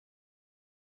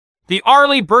The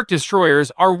Arleigh Burke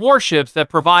destroyers are warships that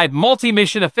provide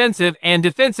multi-mission offensive and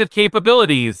defensive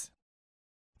capabilities.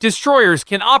 Destroyers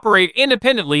can operate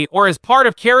independently or as part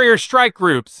of carrier strike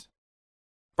groups.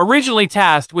 Originally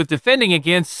tasked with defending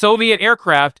against Soviet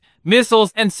aircraft,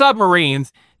 missiles, and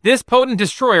submarines, this potent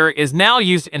destroyer is now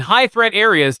used in high-threat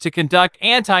areas to conduct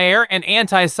anti-air and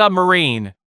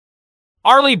anti-submarine.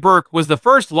 Arleigh Burke was the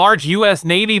first large U.S.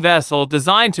 Navy vessel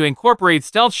designed to incorporate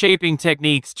stealth shaping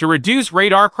techniques to reduce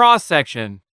radar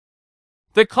cross-section.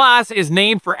 The class is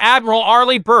named for Admiral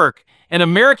Arleigh Burke, an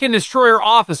American destroyer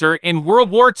officer in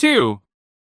World War II.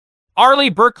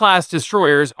 Arleigh Burke Class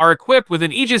Destroyers are equipped with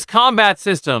an Aegis combat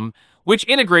system, which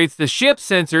integrates the ship's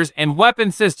sensors and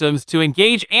weapon systems to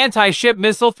engage anti-ship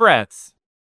missile threats.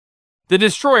 The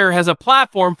destroyer has a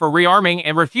platform for rearming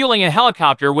and refueling a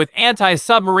helicopter with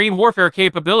anti-submarine warfare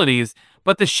capabilities,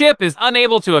 but the ship is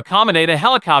unable to accommodate a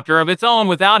helicopter of its own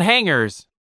without hangars.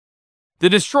 The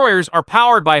destroyers are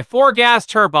powered by 4 gas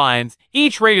turbines,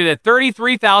 each rated at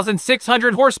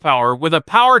 33,600 horsepower with a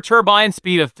power turbine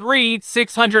speed of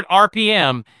 3,600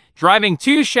 RPM, driving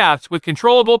 2 shafts with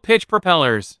controllable pitch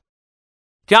propellers.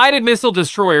 Guided missile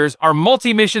destroyers are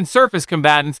multi-mission surface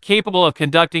combatants capable of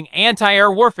conducting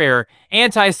anti-air warfare,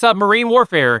 anti-submarine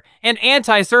warfare, and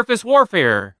anti-surface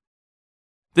warfare.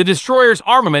 The destroyer's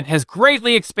armament has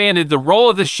greatly expanded the role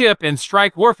of the ship in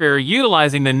strike warfare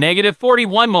utilizing the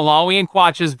 -41 Malawian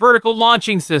Quach's vertical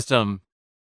launching system.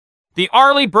 The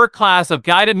Arleigh Burke class of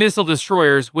guided missile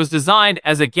destroyers was designed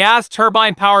as a gas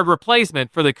turbine-powered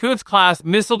replacement for the Kuntz-class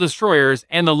missile destroyers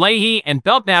and the Leahy and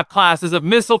Belknap classes of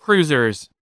missile cruisers.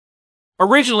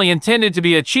 Originally intended to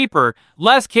be a cheaper,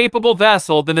 less capable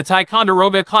vessel than the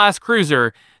Ticonderoga-class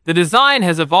cruiser, the design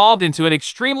has evolved into an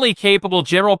extremely capable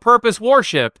general-purpose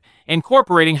warship,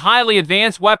 incorporating highly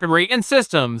advanced weaponry and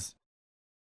systems.